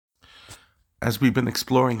As we've been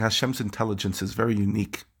exploring, Hashem's intelligence is very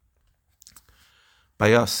unique.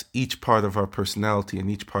 By us, each part of our personality and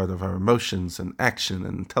each part of our emotions and action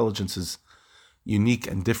and intelligence is unique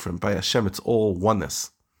and different. By Hashem, it's all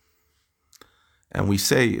oneness. And we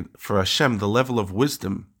say, for Hashem, the level of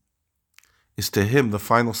wisdom is to him the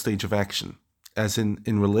final stage of action. As in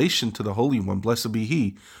relation to the Holy One, blessed be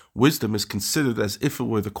He, wisdom is considered as if it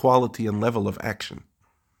were the quality and level of action.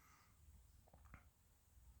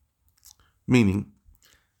 Meaning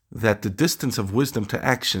that the distance of wisdom to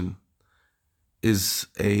action is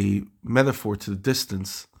a metaphor to the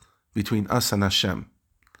distance between us and Hashem.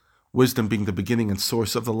 Wisdom being the beginning and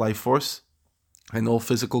source of the life force and all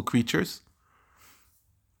physical creatures.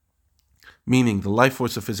 Meaning the life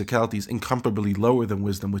force of physicality is incomparably lower than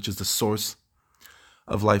wisdom, which is the source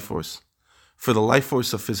of life force. For the life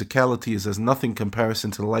force of physicality is as nothing comparison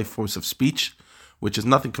to the life force of speech, which is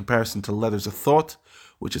nothing comparison to letters of thought,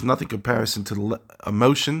 which is nothing comparison to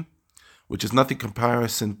emotion, which is nothing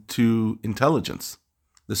comparison to intelligence,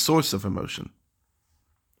 the source of emotion.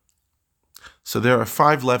 So there are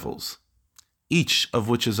 5 levels, each of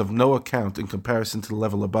which is of no account in comparison to the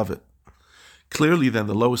level above it. Clearly then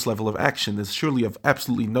the lowest level of action is surely of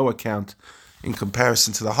absolutely no account in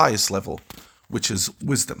comparison to the highest level, which is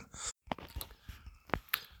wisdom.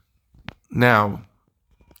 Now,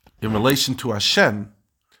 in relation to Hashem,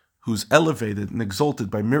 who's elevated and exalted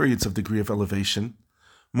by myriads of degree of elevation,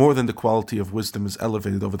 more than the quality of wisdom is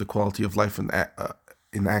elevated over the quality of life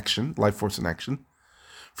in action, life force in action.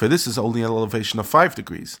 For this is only an elevation of 5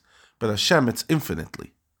 degrees, but Hashem, it's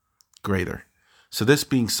infinitely greater. So this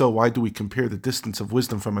being so, why do we compare the distance of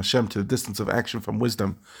wisdom from Hashem to the distance of action from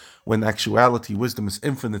wisdom, when in actuality wisdom is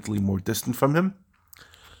infinitely more distant from Him?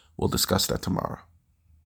 We'll discuss that tomorrow.